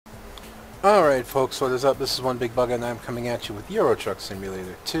Alright folks, what is up? This is One Big Bug and I'm coming at you with Euro Truck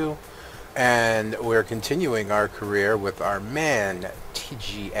Simulator 2, and we're continuing our career with our MAN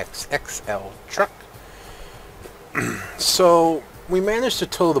TGXXL truck. So we managed to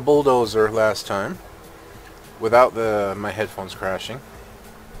tow the bulldozer last time without my headphones crashing,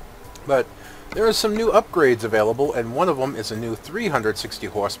 but there are some new upgrades available, and one of them is a new 360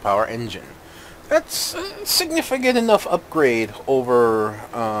 horsepower engine. That's a significant enough upgrade over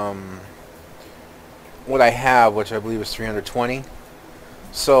what I have, which I believe is 320.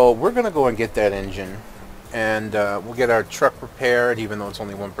 So we're gonna go and get that engine, and we'll get our truck repaired. Even though it's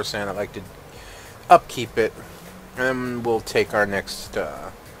only 1%, I like to upkeep it, and we'll take our next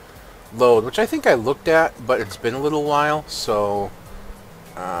load, which I think I looked at, but it's been a little while, so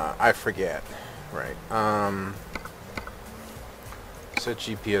I forget. Right. Set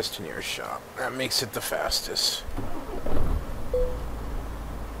GPS to nearest shop. That makes it the fastest.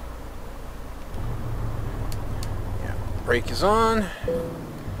 Brake is on.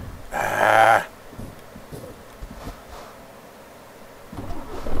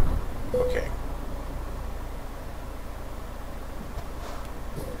 Okay.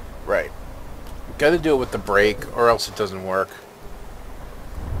 Right. Gotta do it with the brake, or else it doesn't work.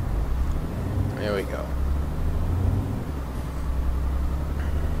 There we go.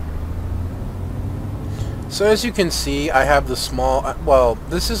 So as you can see, I have the small... well,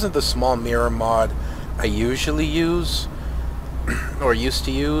 this isn't the small mirror mod I usually use, or used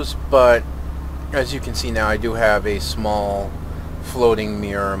to use, but as you can see now, I do have a small floating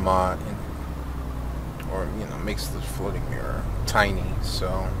mirror mod, or, you know, makes the floating mirror tiny,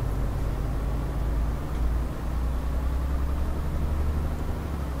 so...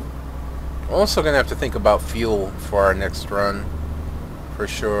 I'm also going to have to think about fuel for our next run, for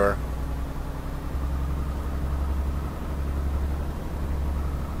sure.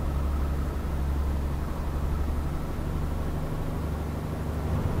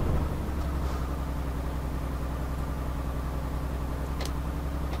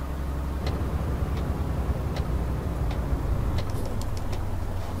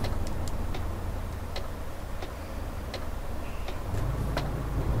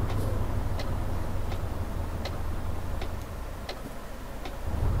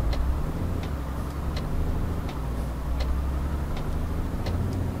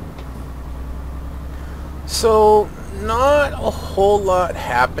 So, not a whole lot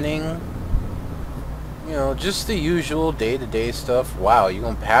happening. You know, just the usual day-to-day stuff. Wow, you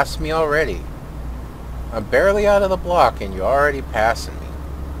gonna pass me already? I'm barely out of the block and you're already passing me.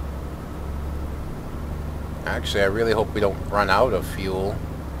 Actually, I really hope we don't run out of fuel.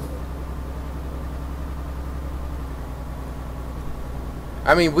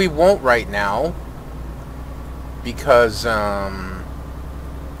 I mean, we won't right now, because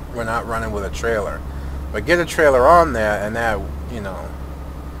we're not running with a trailer. But get a trailer on there, and that, you know,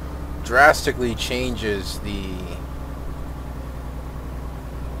 drastically changes the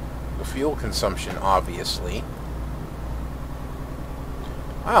fuel consumption, obviously.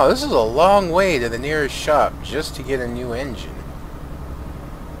 Wow, this is a long way to the nearest shop just to get a new engine.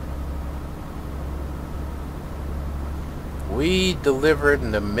 We delivered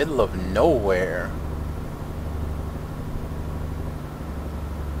in the middle of nowhere.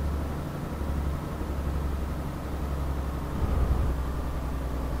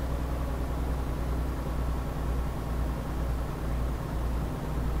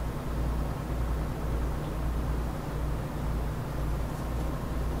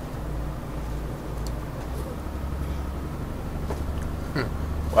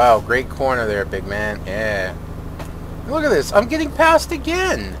 Wow, great corner there, big man. Yeah. Look at this. I'm getting passed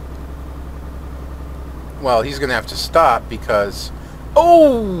again. Well, he's going to have to stop because...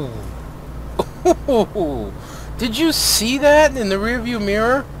 oh! Did you see that in the rearview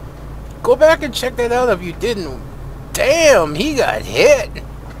mirror? Go back and check that out if you didn't. Damn, he got hit.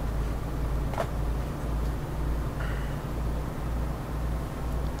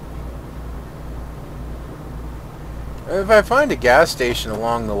 If I find a gas station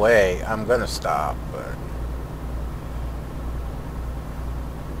along the way, I'm gonna stop, but...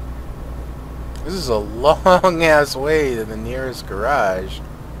 this is a long-ass way to the nearest garage.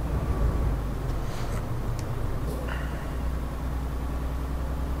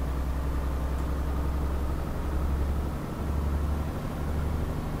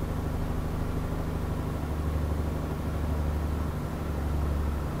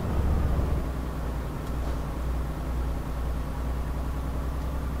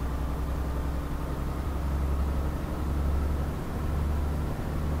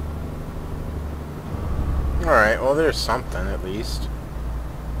 Alright, well there's something at least.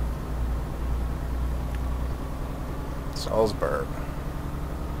 Salzburg.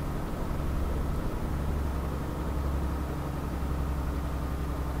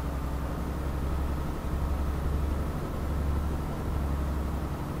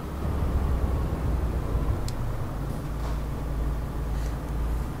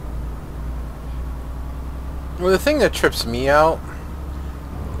 Well, the thing that trips me out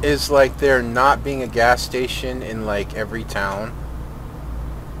is like there not being a gas station in like every town.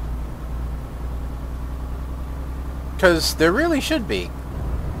 Because there really should be.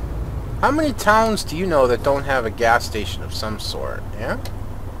 How many towns do you know that don't have a gas station of some sort? Yeah?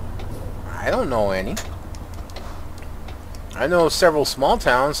 I don't know any. I know several small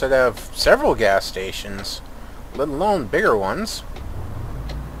towns that have several gas stations, let alone bigger ones.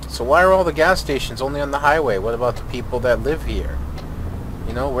 So why are all the gas stations only on the highway? What about the people that live here?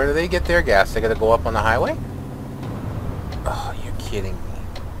 You know, where do they get their gas? They gotta go up on the highway? Oh, you're kidding me.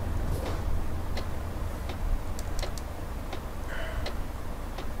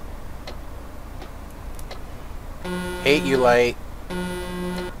 Hate you, light.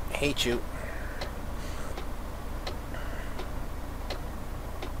 Hate you.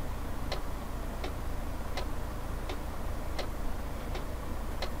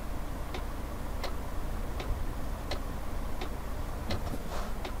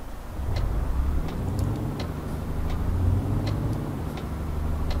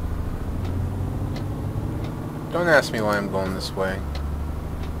 Don't ask me why I'm going this way.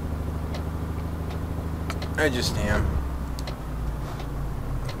 I just am.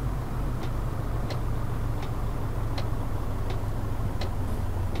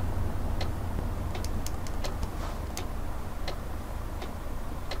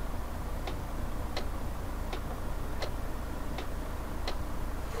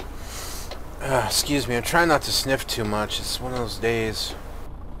 Excuse me, I'm trying not to sniff too much. It's one of those days.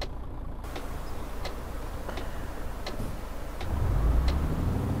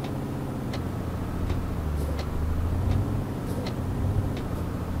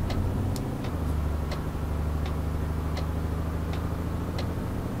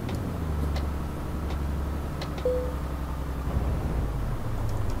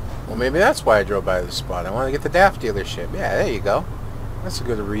 Well, maybe that's why I drove by this spot. I wanted to get the Daft dealership. Yeah, there you go. That's as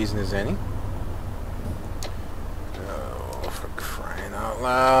good a reason as any. Oh, for crying out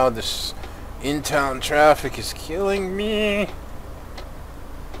loud. This in-town traffic is killing me.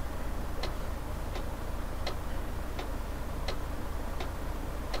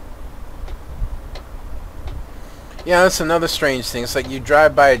 Yeah, that's another strange thing. It's like you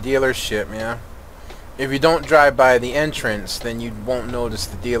drive by a dealership, yeah. If you don't drive by the entrance, then you won't notice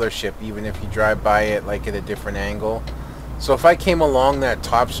the dealership, even if you drive by it like at a different angle. So if I came along that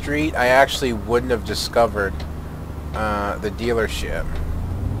top street, I actually wouldn't have discovered the dealership.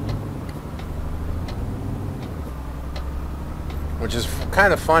 Which is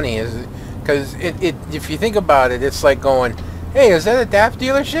kind of funny, is because if you think about it, it's like going, hey, is that a DAF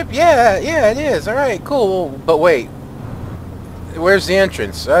dealership? Yeah, it is. All right, cool. But wait, where's the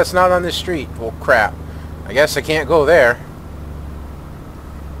entrance? That's not on this street. Well, crap. I guess I can't go there.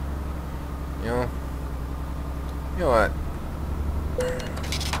 You know what?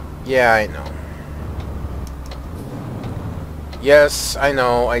 Yeah, I know. Yes, I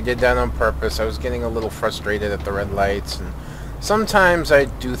know. I did that on purpose. I was getting a little frustrated at the red lights, and sometimes I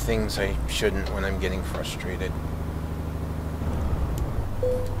do things I shouldn't when I'm getting frustrated.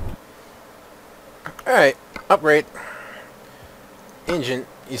 Alright, upgrade. Engine,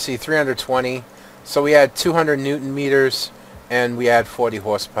 you see 320. So we add 200 Newton meters, and we add 40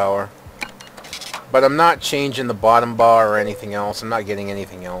 horsepower. But I'm not changing the bottom bar or anything else. I'm not getting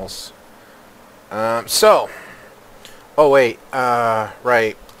anything else. Oh wait,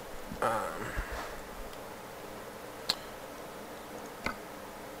 right. I'm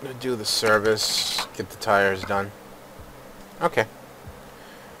gonna do the service, get the tires done. Okay.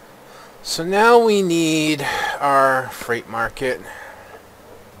 So now we need our freight market.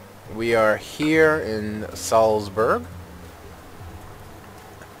 We are here in Salzburg.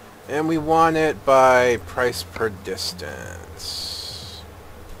 And we want it by price per distance.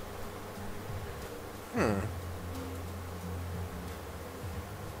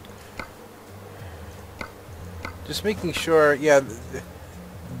 Just making sure, yeah,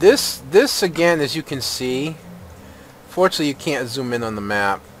 this again, as you can see, fortunately you can't zoom in on the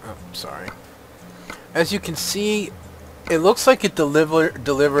map. Oh, sorry. As you can see, it looks like it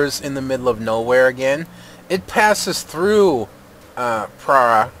delivers in the middle of nowhere again. It passes through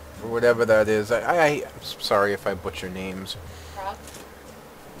Prague, or whatever that is. I'm sorry if I butcher names. Prague?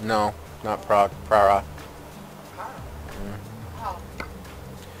 No, not Prague. Prague.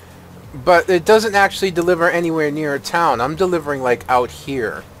 But it doesn't actually deliver anywhere near a town. I'm delivering like out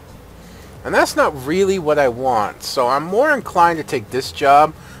here. And that's not really what I want. So I'm more inclined to take this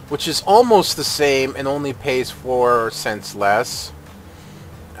job, which is almost the same and only pays 4 cents less.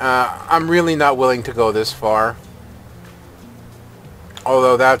 I'm really not willing to go this far.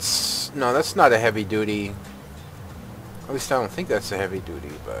 Although that's not a heavy duty. At least I don't think that's a heavy duty,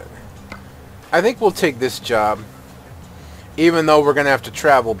 but I think we'll take this job. Even though we're going to have to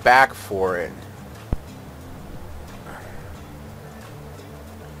travel back for it.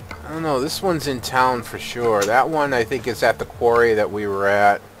 I don't know, this one's in town for sure. That one I think is at the quarry that we were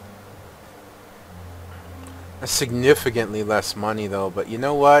at. That's significantly less money though, but you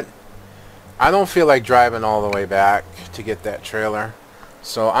know what? I don't feel like driving all the way back to get that trailer.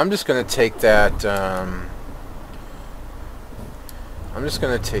 So I'm just going to take that,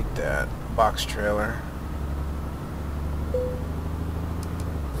 box trailer.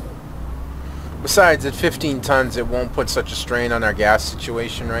 Besides, at 15 tons, it won't put such a strain on our gas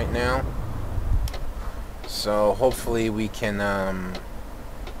situation right now. So hopefully we can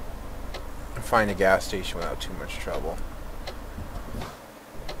find a gas station without too much trouble.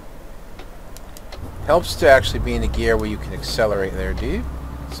 Helps to actually be in a gear where you can accelerate there, dude.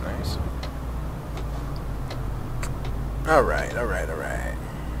 That's nice. Alright, alright, alright.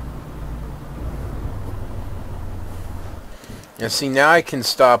 Yeah, see, now I can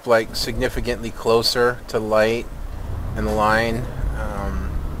stop like significantly closer to light and the line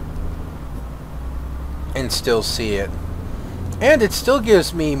and still see it. And it still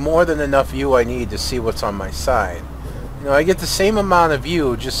gives me more than enough view I need to see what's on my side. You know, I get the same amount of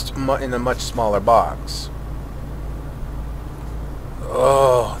view just in a much smaller box.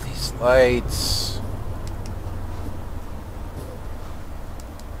 Oh, these lights.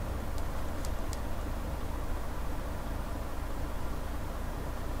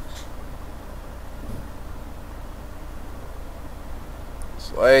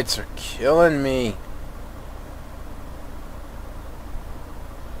 These lights are killing me.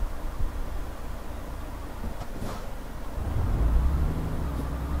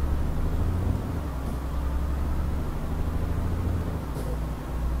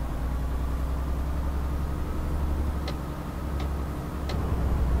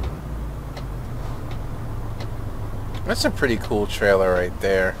 That's a pretty cool trailer right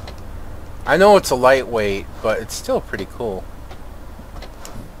there. I know it's a lightweight, but it's still pretty cool.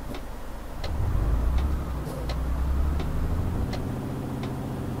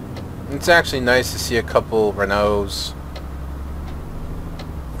 It's actually nice to see a couple Renaults.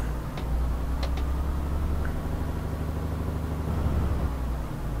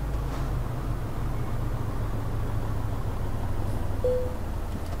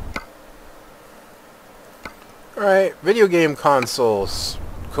 Alright, video game consoles.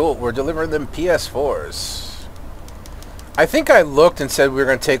 Cool, we're delivering them PS4s. I think I looked and said we were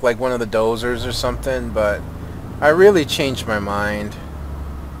going to take like one of the dozers or something, but I really changed my mind.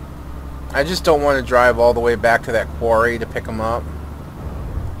 I just don't want to drive all the way back to that quarry to pick them up.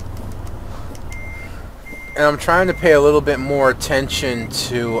 And I'm trying to pay a little bit more attention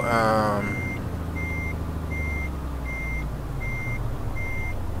to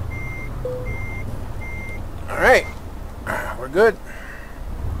Alright, we're good.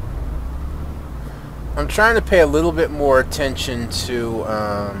 I'm trying to pay a little bit more attention to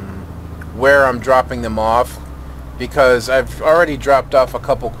where I'm dropping them off, because I've already dropped off a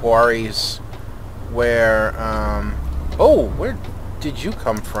couple quarries where oh, where did you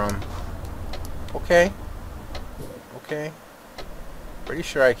come from? Okay. Okay. Pretty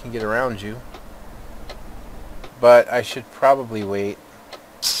sure I can get around you. But I should probably wait.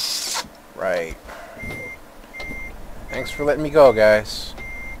 Right. Thanks for letting me go, guys.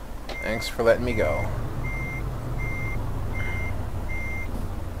 Thanks for letting me go.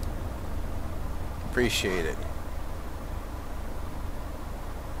 Appreciate it.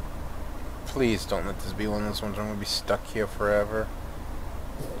 Please don't let this be one of those ones where I'm going to be stuck here forever.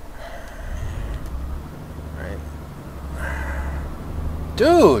 Right.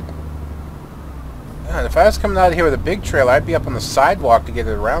 Dude! God, if I was coming out of here with a big trailer, I'd be up on the sidewalk to get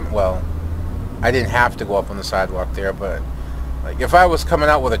it around. Well, I didn't have to go up on the sidewalk there, but like if I was coming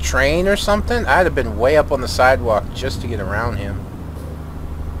out with a train or something, I'd have been way up on the sidewalk just to get around him.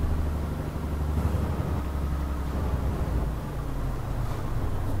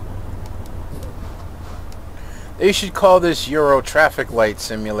 They should call this Euro traffic light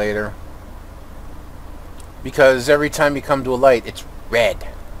simulator, because every time you come to a light, it's red.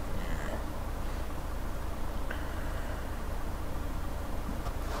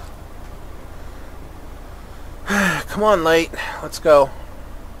 Come on, light. Let's go.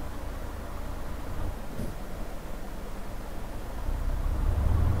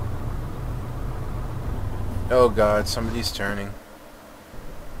 Oh God, somebody's turning.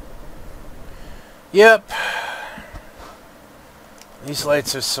 Yep. These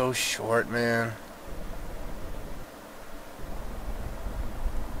lights are so short, man.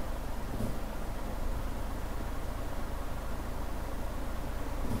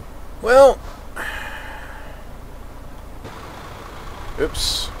 Well,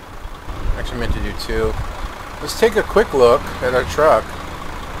 oops. Actually meant to do two. Let's take a quick look at our truck.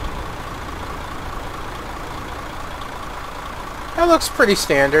 That looks pretty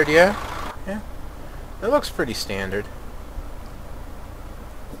standard, yeah? Yeah. That looks pretty standard.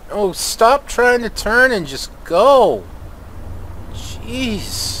 Oh, stop trying to turn and just go.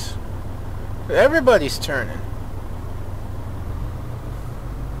 Jeez. Everybody's turning.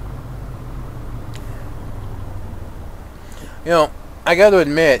 You know, I got to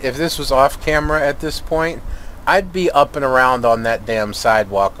admit, if this was off camera at this point, I'd be up and around on that damn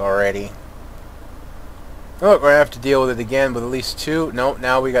sidewalk already. Look, we're going to have to deal with it again with at least two. Nope,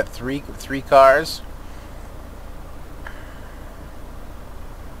 now we got three cars.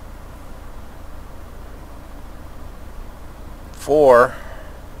 Four.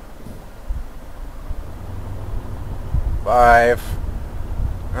 5.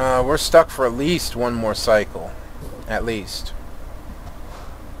 We're stuck for at least one more cycle. At least.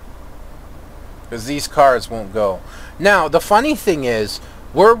 Because these cars won't go. Now, the funny thing is,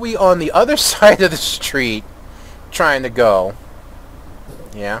 were we on the other side of the street trying to go?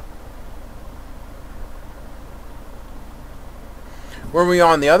 Yeah. Were we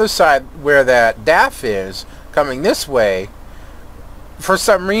on the other side where that DAF is, coming this way, for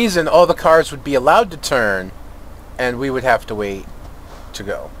some reason all the cars would be allowed to turn, and we would have to wait to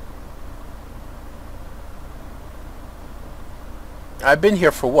go. I've been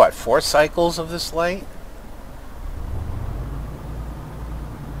here for what, 4 cycles of this light?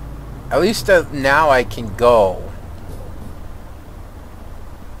 At least now I can go.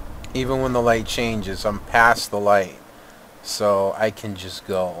 Even when the light changes, I'm past the light. So I can just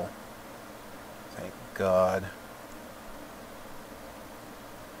go. Thank God.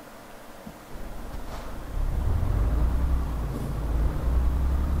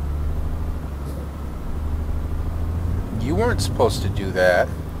 You weren't supposed to do that.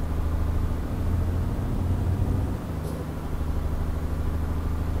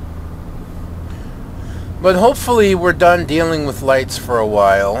 But hopefully we're done dealing with lights for a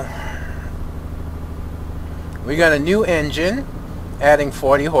while. We got a new engine, adding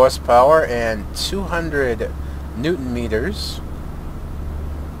 40 horsepower and 200 Newton meters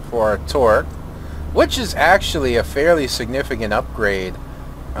for our torque, which is actually a fairly significant upgrade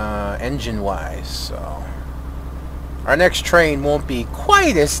engine-wise. So our next train won't be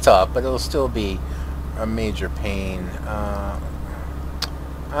quite as tough, but it'll still be a major pain.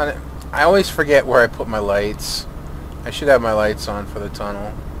 I always forget where I put my lights. I should have my lights on for the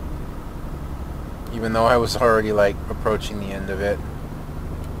tunnel, even though I was already like approaching the end of it.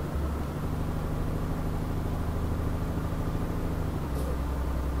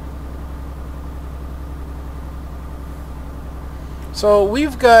 So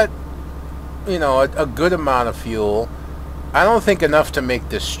we've got, you know, a good amount of fuel. I don't think enough to make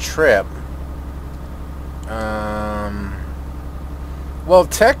this trip. Well,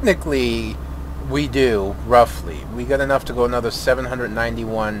 technically, we do, roughly. We got enough to go another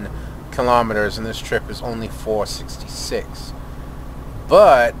 791 kilometers, and this trip is only 466.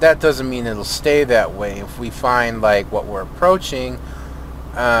 But that doesn't mean it'll stay that way. If we find, like, what we're approaching,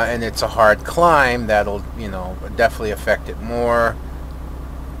 and it's a hard climb, that'll, you know, definitely affect it more.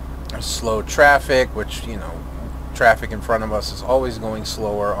 Slow traffic, which, you know, traffic in front of us is always going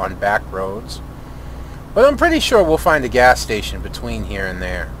slower on back roads. But I'm pretty sure we'll find a gas station between here and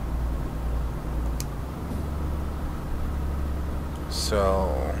there.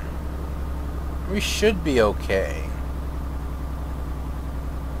 So we should be okay.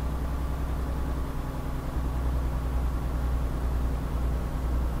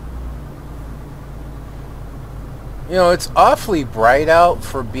 You know, it's awfully bright out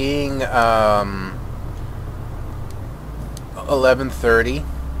for being 11:30.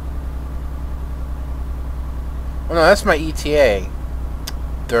 Oh no, that's my ETA.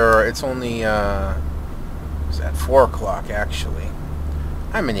 It's only it's at 4 o'clock actually.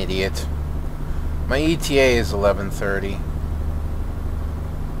 I'm an idiot. My ETA is 11:30.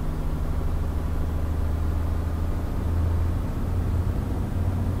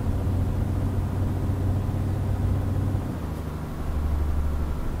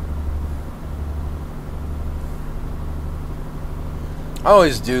 I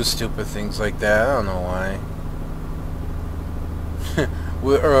always do stupid things like that. I don't know why.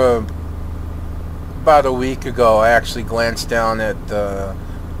 about a week ago, I actually glanced down at the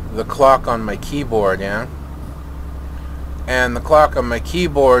clock on my keyboard, yeah? And the clock on my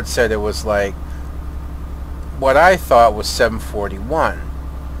keyboard said it was like what I thought was 7:41.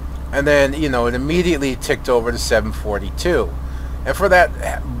 And then, you know, it immediately ticked over to 7:42. And for that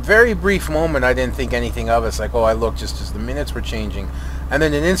very brief moment, I didn't think anything of it. It's like, oh, I looked just as the minutes were changing. And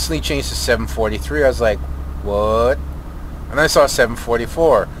then it instantly changed to 7:43. I was like, what? And I saw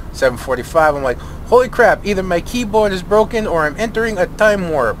 7:44, 7:45. I'm like, holy crap, either my keyboard is broken or I'm entering a time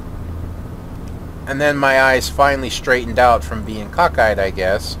warp. And then my eyes finally straightened out from being cockeyed, I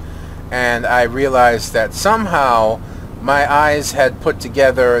guess. And I realized that somehow my eyes had put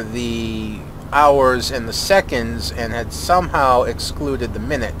together the hours and the seconds and had somehow excluded the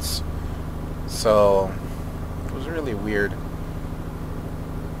minutes. So it was really weird.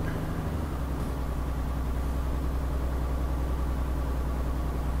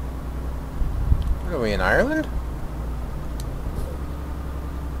 What are we, in Ireland?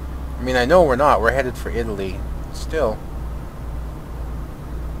 I mean, I know we're not. We're headed for Italy. Still.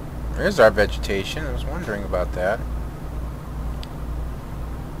 There's our vegetation. I was wondering about that.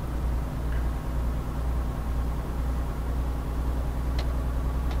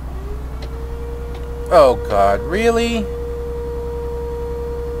 Oh God, really?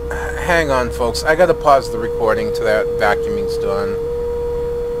 Hang on, folks. I gotta pause the recording till that vacuuming's done.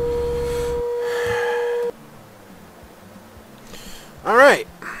 Alright.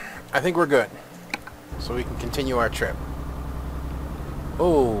 I think we're good. So we can continue our trip.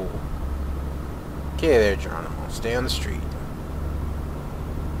 Oh. Okay there, Geronimo. Stay on the street.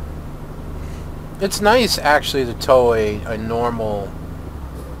 It's nice, actually, to tow a normal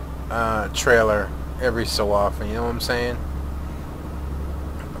trailer every so often, you know what I'm saying?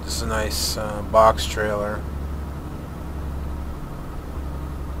 This is a nice box trailer.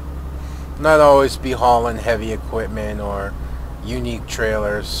 Not always be hauling heavy equipment or unique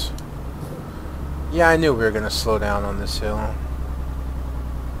trailers. Yeah, I knew we were going to slow down on this hill.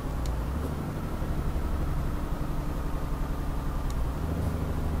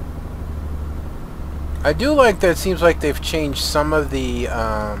 I do like that it seems like they've changed some of the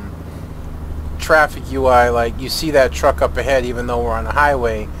traffic UI. Like, you see that truck up ahead, even though we're on a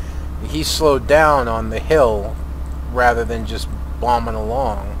highway, he slowed down on the hill rather than just bombing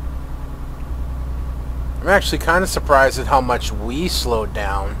along. I'm actually kind of surprised at how much we slowed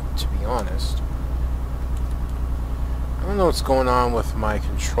down, to be honest. I don't know what's going on with my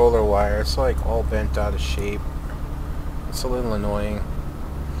controller wire. It's like all bent out of shape. It's a little annoying.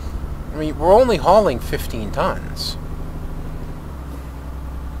 I mean, we're only hauling 15 tons.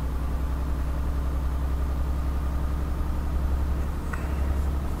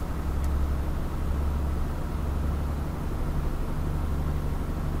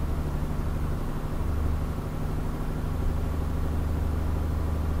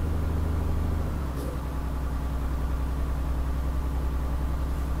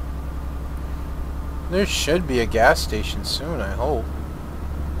 There should be a gas station soon, I hope.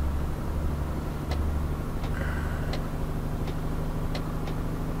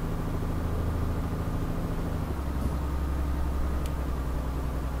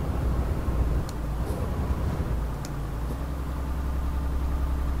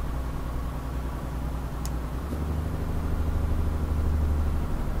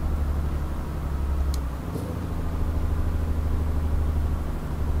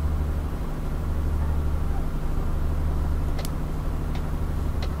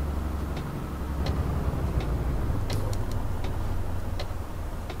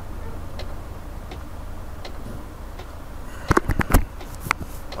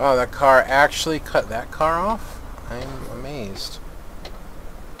 Wow, that car actually cut that car off? I'm amazed.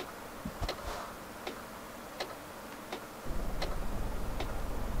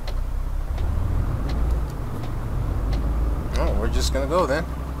 Oh, we're just gonna go then.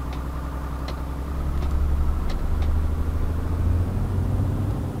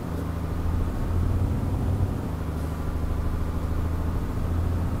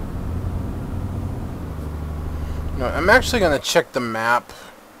 No, I'm actually gonna check the map.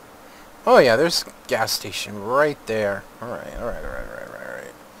 Oh yeah, there's a gas station right there. Alright.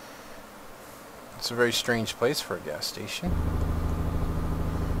 It's a very strange place for a gas station.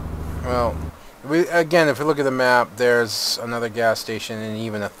 Well, again, if we look at the map, there's another gas station and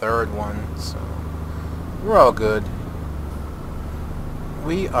even a third one, so we're all good.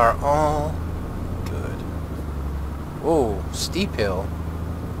 We are all good. Whoa, steep hill.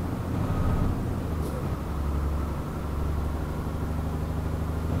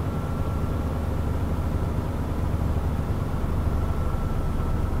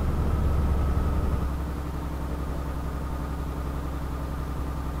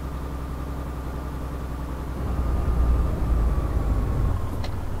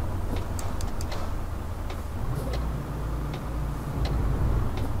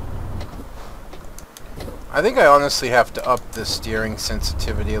 I think I honestly have to up the steering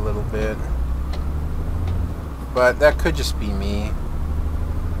sensitivity a little bit. But that could just be me.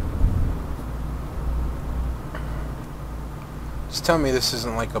 Just tell me this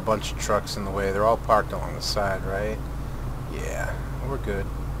isn't like a bunch of trucks in the way. They're all parked along the side, right? Yeah, we're good.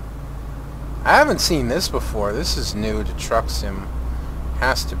 I haven't seen this before. This is new to Truck Sim.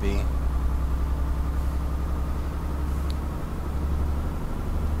 Has to be.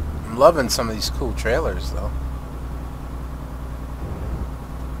 I'm loving some of these cool trailers, though.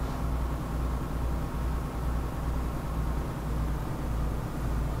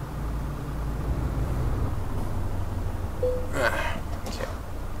 Okay.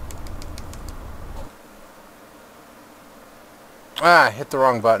 Ah, I hit the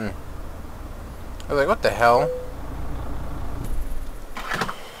wrong button. I was like, what the hell?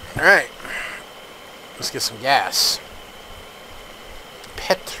 Alright. Let's get some gas.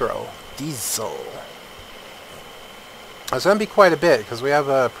 Petro. Diesel. It's going to be quite a bit, because we have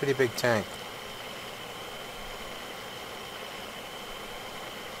a pretty big tank.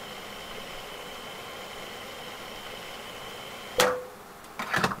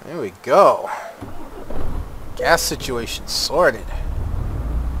 There we go. Gas situation sorted.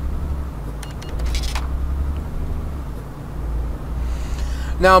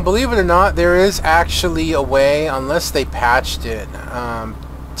 Now, believe it or not, there is actually a way, unless they patched it,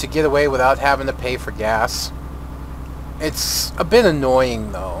 to get away without having to pay for gas. It's a bit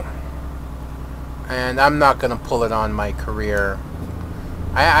annoying, though. And I'm not going to pull it on my career.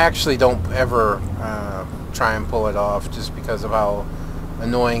 I actually don't ever try and pull it off just because of how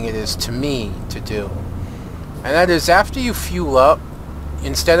annoying it is to me to do. And that is, after you fuel up,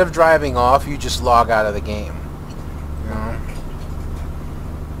 instead of driving off, you just log out of the game. You know?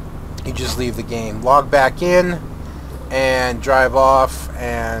 You just leave the game, log back in, and drive off.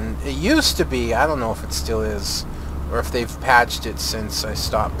 And it used to be, I don't know if it still is, or if they've patched it since I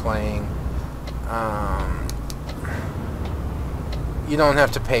stopped playing. You don't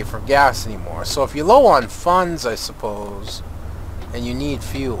have to pay for gas anymore. So if you're low on funds, I suppose, and you need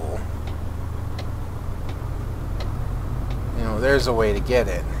fuel, you know, there's a way to get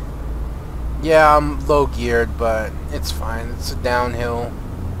it. Yeah, I'm low geared, but it's fine. It's a downhill.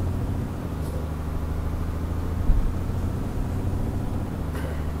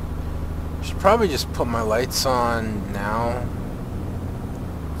 Should probably just put my lights on now.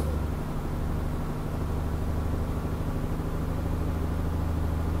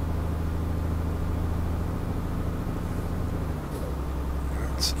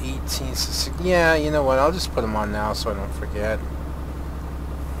 It's 18, so yeah, you know what, I'll just put them on now so I don't forget.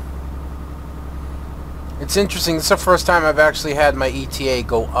 It's interesting, it's the first time I've actually had my ETA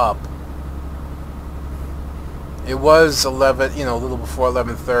go up. It was 11, you know, a little before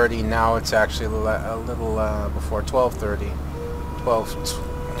 11:30. Now it's actually a little before 12:30.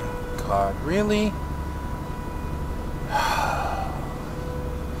 12. God, really?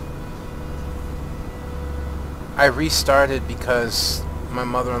 I restarted because my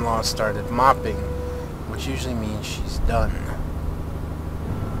mother-in-law started mopping, which usually means she's done.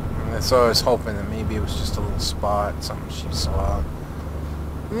 And so I was hoping that maybe it was just a little spot, something she saw.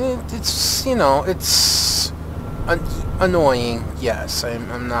 It's, you know, it's annoying, yes.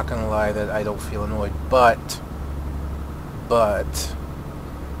 I'm not gonna lie that I don't feel annoyed, but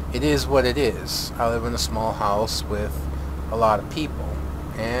it is what it is. I live in a small house with a lot of people,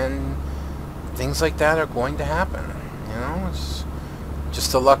 and things like that are going to happen. You know, it's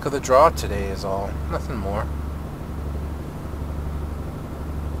just the luck of the draw today is all. Nothing more.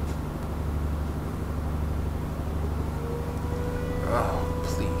 Oh,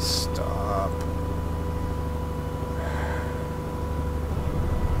 please stop.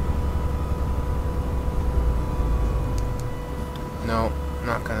 No,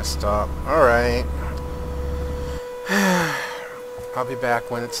 not gonna stop. Alright. I'll be back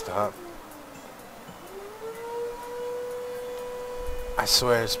when it stops. I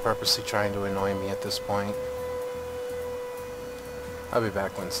swear it's purposely trying to annoy me at this point. I'll be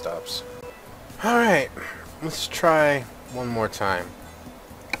back when it stops. Alright, let's try one more time.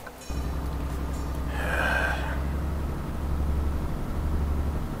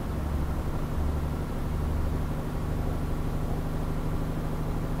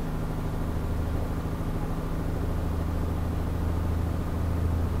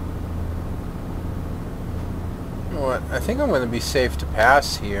 What? I think I'm going to be safe to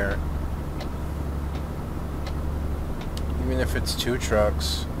pass here, even if it's two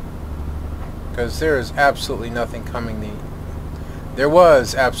trucks, because there is absolutely nothing coming there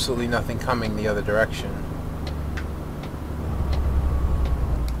was absolutely nothing coming the other direction.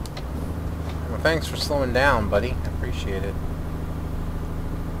 I'm thanks for slowing down, buddy. I appreciate it.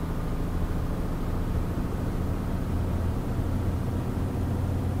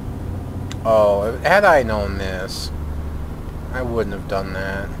 Oh, had I known this, I wouldn't have done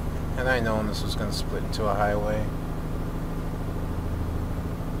that. Had I known this was going to split into a highway.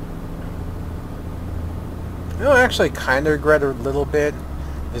 You know, I actually kind of regret a little bit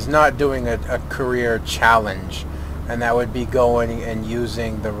is not doing a career challenge, and that would be going and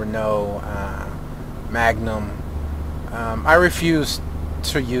using the Renault Magnum. I refuse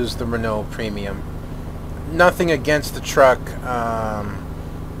to use the Renault Premium. Nothing against the truck.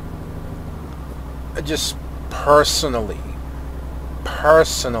 Just personally,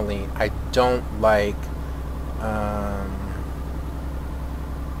 I don't like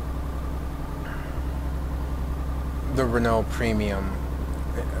the Renault Premium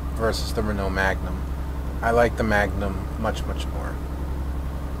versus the Renault Magnum. I like the Magnum much more.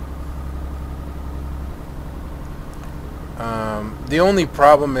 The only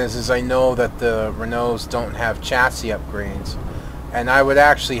problem is I know that the Renaults don't have chassis upgrades, and I would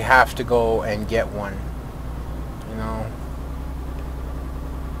actually have to go and get one, you know.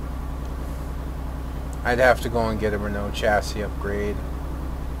 I'd have to go and get a Renault chassis upgrade.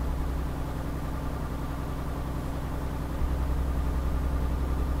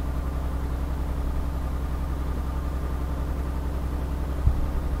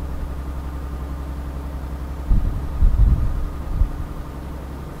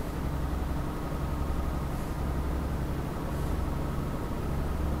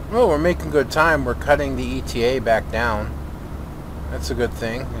 Well, we're making good time. We're cutting the ETA back down. That's a good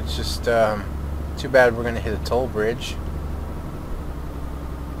thing. It's just too bad we're going to hit a toll bridge.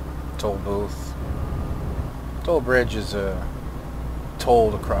 Toll booth. Toll bridge is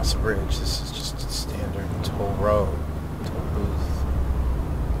tolled across a bridge. This is just a standard toll road. Toll booth.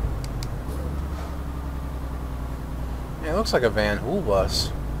 Yeah, it looks like a Van Hool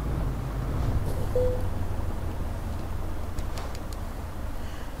bus.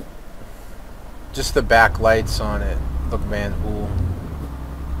 Just the back lights on it look Van Hool.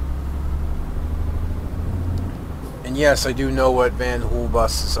 And yes, I do know what Van Hool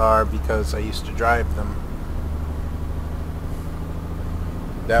buses are because I used to drive them.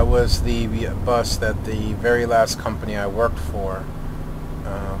 That was the bus that the very last company I worked for,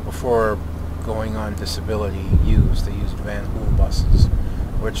 before going on disability, used. They used Van Hool buses,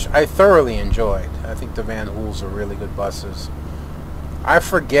 which I thoroughly enjoyed. I think the Van Hools are really good buses. I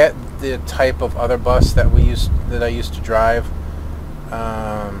forget the type of other bus that I used to drive.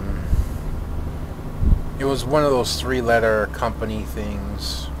 It was one of those three-letter company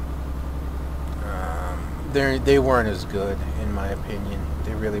things. They weren't as good, in my opinion.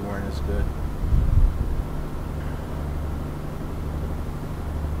 They really weren't as good.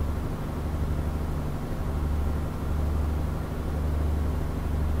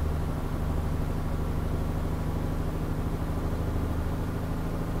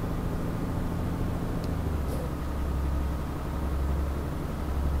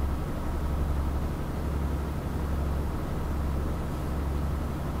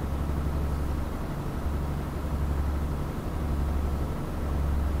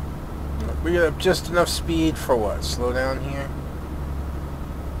 We have just enough speed for what? Slow down here?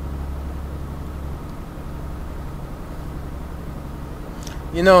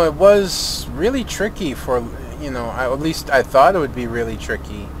 You know, it was really tricky for, you know, at least I thought it would be really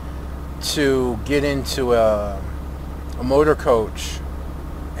tricky to get into a motor coach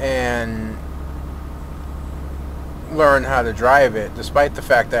and learn how to drive it, despite the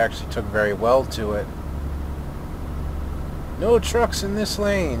fact I actually took very well to it. No trucks in this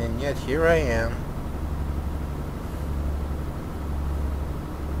lane, and yet here I am.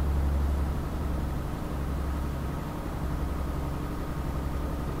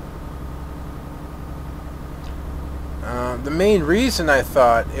 The main reason I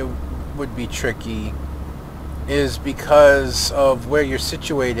thought it would be tricky is because of where you're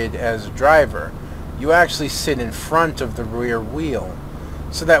situated as a driver. You actually sit in front of the rear wheel,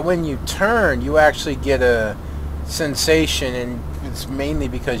 so that when you turn, you actually get a sensation, and it's mainly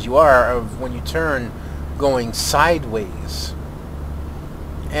because you are, of when you turn going sideways.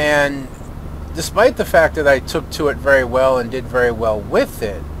 And despite the fact that I took to it very well and did very well with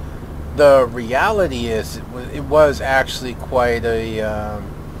it, the reality is it was actually quite a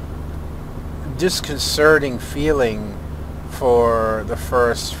disconcerting feeling for the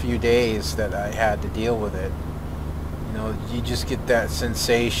first few days that I had to deal with it. You know, you just get that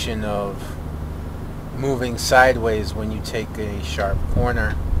sensation of moving sideways when you take a sharp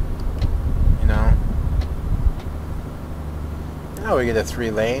corner, you know. Now we get a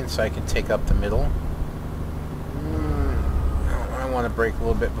 3-lane, so I can take up the middle. I want to brake a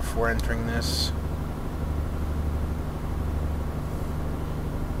little bit before entering this.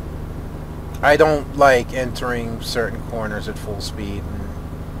 I don't like entering certain corners at full speed,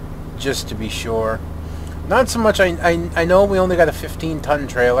 just to be sure. Not so much, I know we only got a 15-ton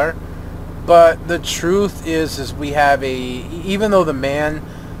trailer, but the truth is we have even though the Man,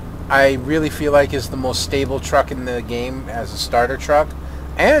 I really feel like is the most stable truck in the game as a starter truck,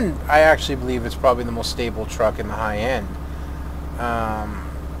 and I actually believe it's probably the most stable truck in the high end.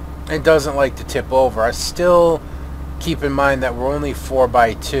 It doesn't like to tip over. I still keep in mind that we're only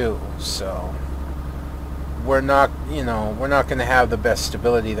 4x2, so we're not, we're not going to have the best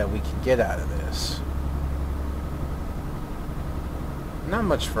stability that we can get out of this. Not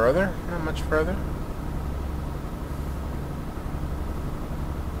much further. Not much further.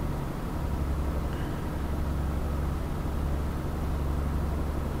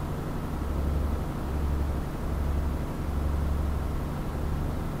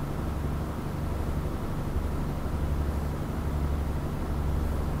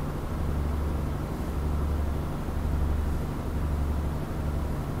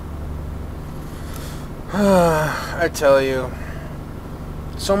 I tell you,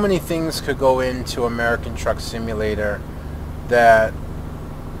 so many things could go into American Truck Simulator that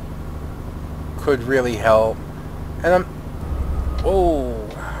could really help. And oh,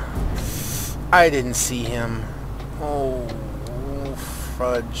 I didn't see him. Oh,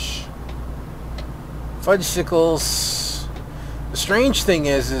 fudge. Fudgesicles. The strange thing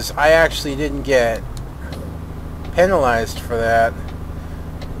is I actually didn't get penalized for that.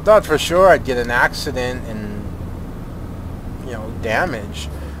 Thought for sure I'd get an accident and, damage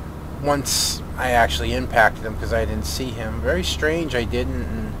once I actually impacted him because I didn't see him. Very strange I didn't,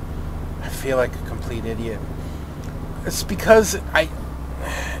 and I feel like a complete idiot. It's because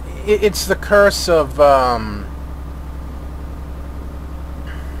it's the curse of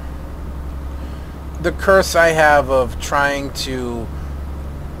the curse I have of trying to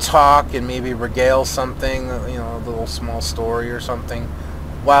talk and maybe regale something, a little small story or something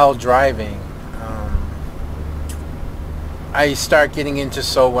while driving. I start getting into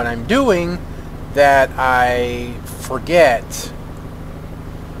what I'm doing that I forget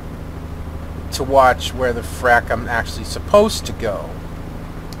to watch where the frack I'm actually supposed to go,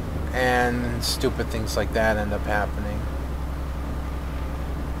 and stupid things like that end up happening.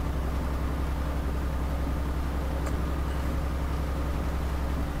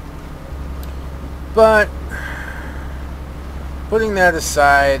 But putting that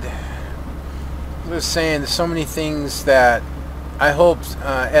aside, I was saying there's so many things that I hoped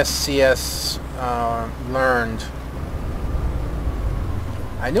SCS learned.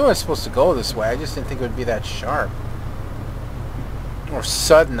 I knew I was supposed to go this way, I just didn't think it would be that sharp. Or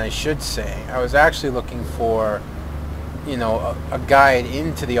sudden, I should say. I was actually looking for, a guide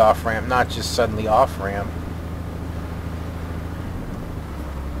into the off-ramp, not just suddenly off-ramp.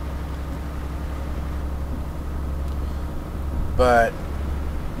 But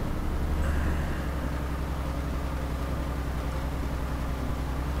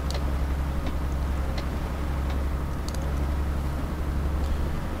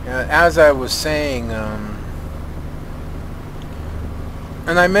as I was saying, and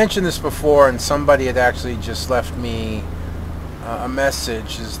I mentioned this before, and somebody had actually just left me a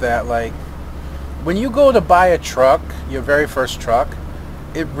message, is that, like, when you go to buy a truck, your very first truck,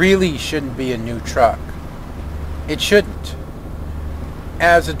 it really shouldn't be a new truck. It shouldn't.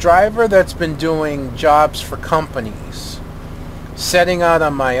 As a driver that's been doing jobs for companies, setting out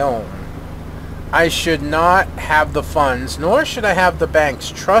on my own, I should not have the funds, nor should I have the bank's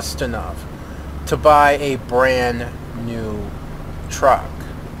trust enough to buy a brand new truck.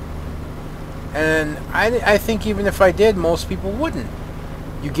 And I think even if I did, most people wouldn't.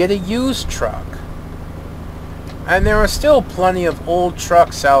 You get a used truck. And there are still plenty of old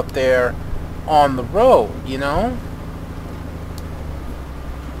trucks out there on the road,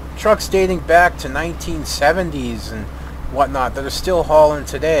 Trucks dating back to 1970s and whatnot that are still hauling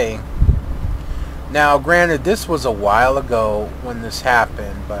today. Now, granted, this was a while ago when this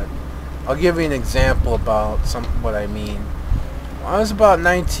happened, but I'll give you an example about what I mean. When I was about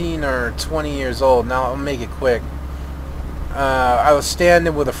 19 or 20 years old, now I'll make it quick, I was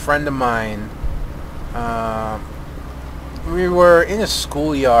standing with a friend of mine. We were in a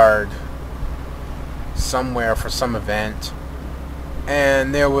schoolyard somewhere for some event,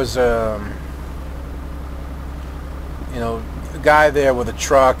 and there was a guy there with a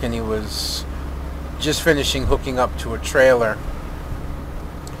truck, and he was just finishing hooking up to a trailer.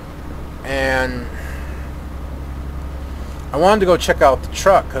 And I wanted to go check out the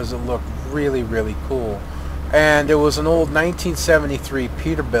truck because it looked really, really cool. And it was an old 1973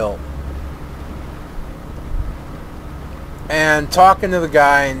 Peterbilt. And talking to the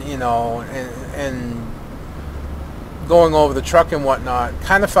guy, and you know, and going over the truck and whatnot,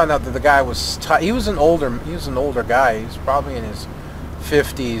 kind of found out that the guy was he was an older guy. He was probably in his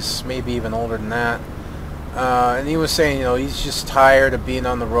 50s, maybe even older than that. And he was saying, you know, he's just tired of being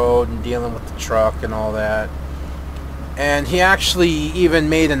on the road and dealing with the truck and all that. And he actually even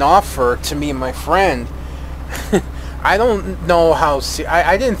made an offer to me and my friend. I don't know how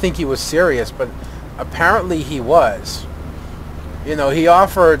I didn't think he was serious, but apparently he was. You know, he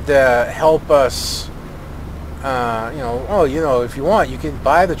offered to help us, you know, oh, you know, if you want, you can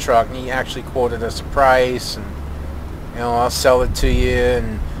buy the truck. And he actually quoted us a price, and, you know, I'll sell it to you.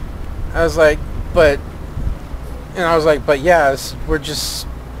 And I was like, but yes, we're just,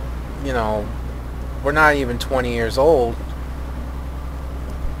 you know, we're not even 20 years old.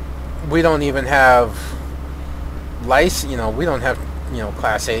 We don't even have license, you know, we don't have, you know,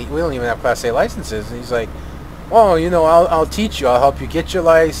 Class A, we don't even have Class A licenses. And he's like, well, you know, I'll teach you. I'll help you get your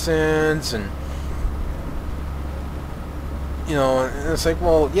license. And, you know, and it's like,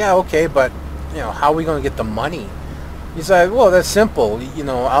 well, yeah, okay, but, you know, how are we going to get the money? He's like, well, that's simple. You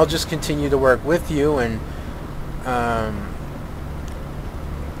know, I'll just continue to work with you, and,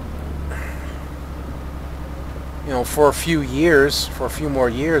 you know, for a few more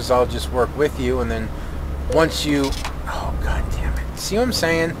years, I'll just work with you, and then once you, oh, God damn it. See what I'm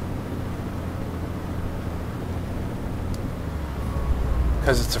saying?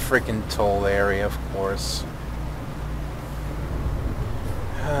 Because it's a freaking toll area, of course.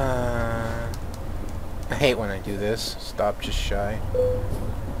 I hate when I do this. Stop just shy.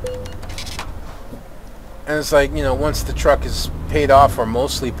 And it's like, you know, once the truck is paid off, or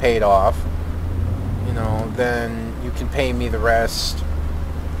mostly paid off, you know, then you can pay me the rest.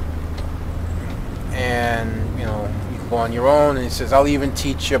 And, you know, you can go on your own. And he says, I'll even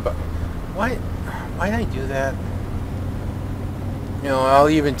teach you about... Why did I do that? You know, I'll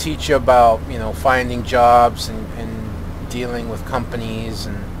even teach you about, you know, finding jobs and dealing with companies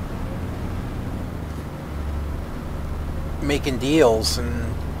and making deals.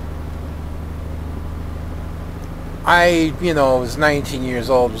 And I, you know, was 19 years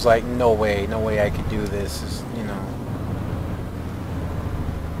old, was like, no way I could do this, you know.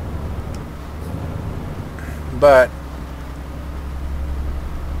 But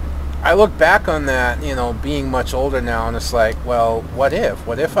I look back on that, you know, being much older now, and it's like, well, what if?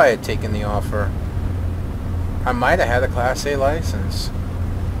 What if I had taken the offer? I might have had a Class A license.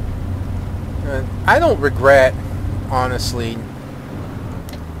 I don't regret, honestly,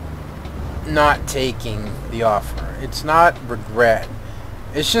 not taking the offer. It's not regret.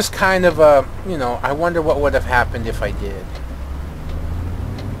 It's just kind of a, you know, I wonder what would have happened if I did.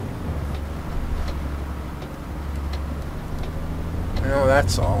 You know,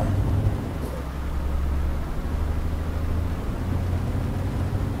 that's all.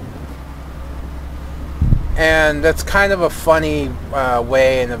 And that's kind of a funny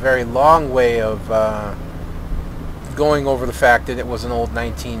way, and a very long way of going over the fact that it was an old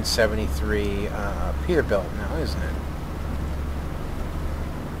 1973 Peterbilt now, isn't it?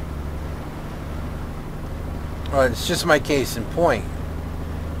 Well, it's just my case in point.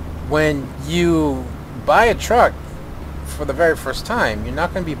 When you buy a truck for the very first time, you're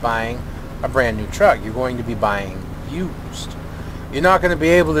not going to be buying a brand new truck. You're going to be buying used. You're not going to be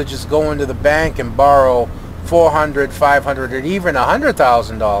able to just go into the bank and borrow $400, $500, or even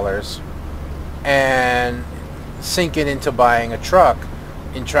 $100,000 and sink it into buying a truck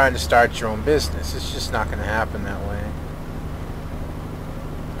and trying to start your own business. It's just not going to happen that way.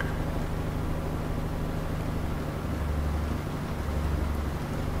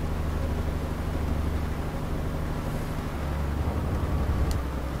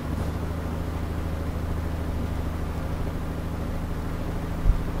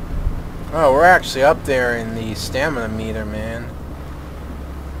 Oh, we're actually up there in the stamina meter, man.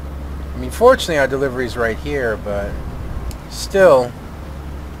 I mean, fortunately our delivery's right here, but still.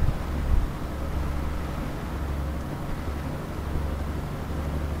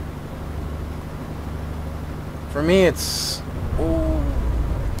 For me, it's... Ooh.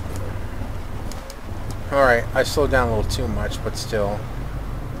 Alright, I slowed down a little too much, but still.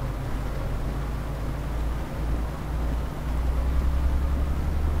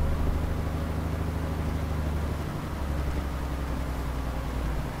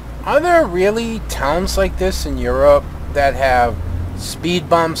 Are there really towns like this in Europe that have speed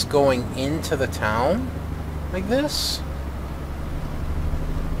bumps going into the town like this?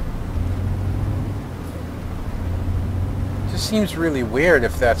 seems really weird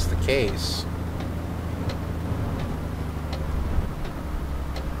if that's the case.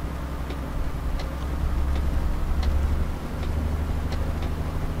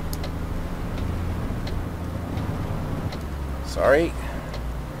 Sorry.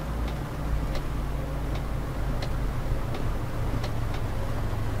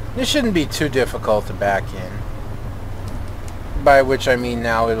 This shouldn't be too difficult to back in. By which I mean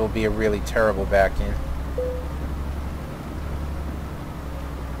now it'll be a really terrible back in.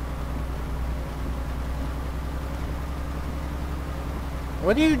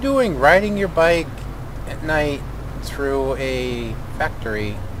 What are you doing riding your bike at night through a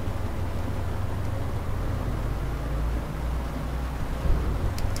factory?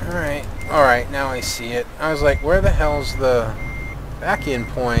 Alright, now I see it. I was like, where the hell's the back-in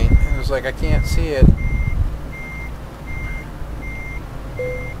point? I was like, I can't see it.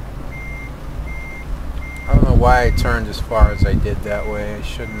 I don't know why I turned as far as I did that way. I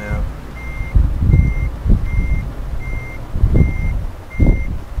shouldn't have.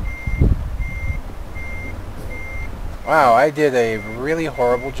 Wow, I did a really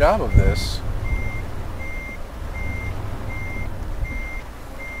horrible job of this.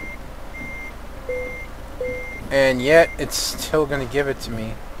 And yet, it's still going to give it to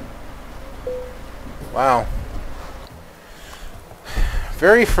me. Wow.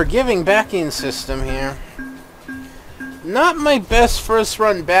 Very forgiving backing system here. Not my best first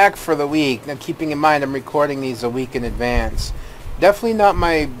run back for the week. Now, keeping in mind I'm recording these a week in advance. Definitely not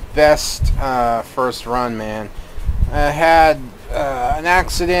my best first run, man. I had an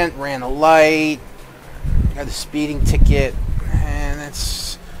accident, ran a light, got a speeding ticket, and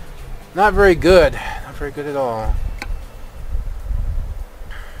it's not very good. Not very good at all.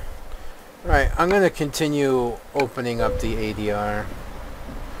 Right, I'm going to continue opening up the ADR.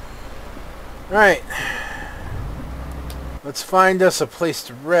 Right. Let's find us a place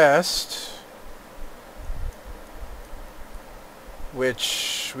to rest.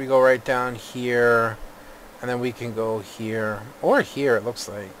 Which we go right down here. And then we can go here. Or here, it looks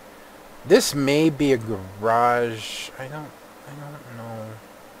like. This may be a garage. I don't know.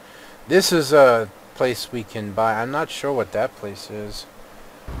 This is a place we can buy. I'm not sure what that place is.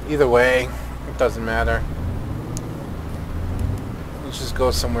 Either way, it doesn't matter. Let's just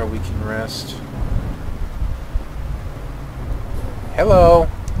go somewhere we can rest. Hello.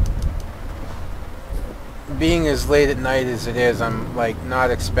 Being as late at night as it is, I'm like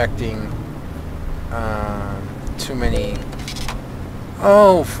not expecting too many.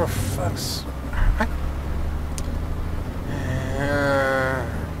 Oh, for fuck's!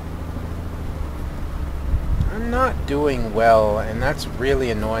 I'm not doing well, and that's really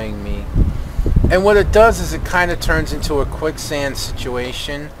annoying me. And what it does is it kind of turns into a quicksand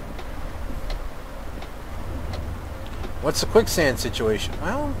situation. What's a quicksand situation?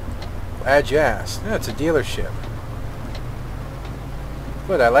 Well, glad you asked. Yeah, it's a dealership.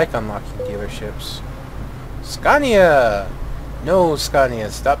 Good, I like unlocking dealerships. Scania! No, Scania,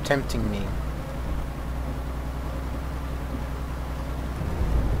 stop tempting me.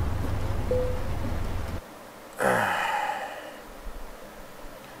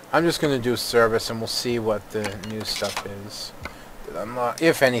 I'm just going to do service and we'll see what the new stuff is.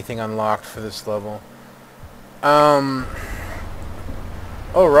 If anything unlocked for this level. Oh,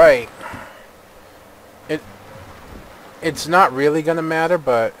 right. It's not really going to matter,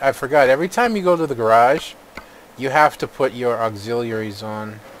 but I forgot. Every time you go to the garage, you have to put your auxiliaries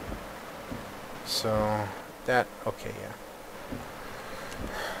on. So, that... Okay, yeah.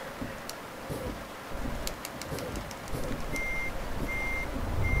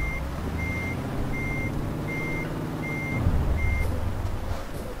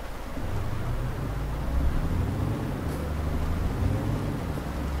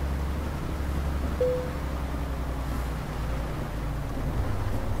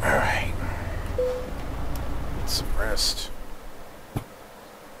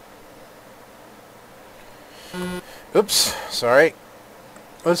 Oops, sorry.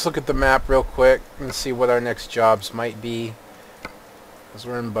 Let's look at the map real quick and see what our next jobs might be. Because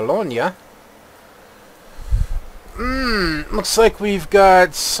we're in Bologna. Looks like we've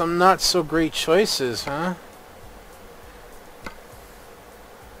got some not so great choices, huh?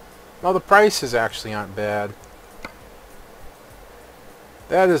 Well, the prices actually aren't bad.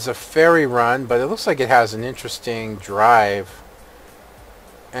 That is a ferry run, but it looks like it has an interesting drive.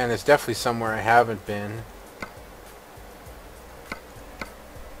 And it's definitely somewhere I haven't been.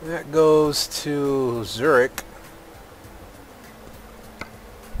 That goes to Zurich.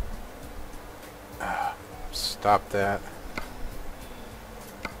 Stop that.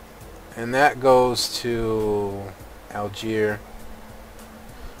 And that goes to Algier.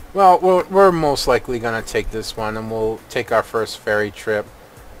 Well, we're most likely going to take this one, and we'll take our first ferry trip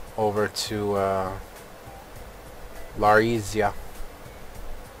over to Larizia.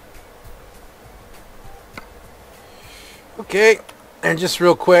 Okay, and just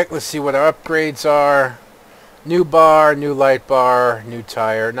real quick, let's see what our upgrades are. New bar, new light bar, new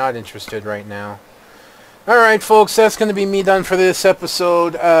tire. Not interested right now. Alright folks, that's going to be me done for this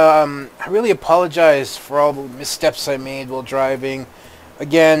episode. I really apologize for all the missteps I made while driving.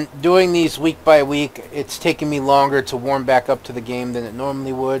 Again, doing these week by week, it's taking me longer to warm back up to the game than it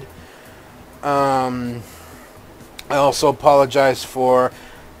normally would. I also apologize for,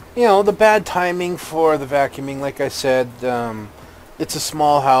 you know, the bad timing for the vacuuming. Like I said, it's a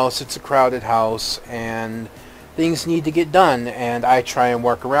small house, it's a crowded house, and things need to get done, and I try and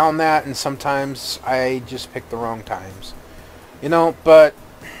work around that, and sometimes I just pick the wrong times. You know, but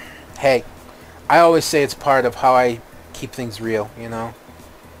hey, I always say it's part of how I keep things real, you know.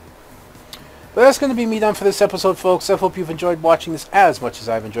 But that's going to be me done for this episode, folks. I hope you've enjoyed watching this as much as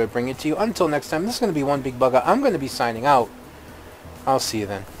I've enjoyed bringing it to you. Until next time, this is going to be One Big Bugger. I'm going to be signing out. I'll see you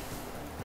then.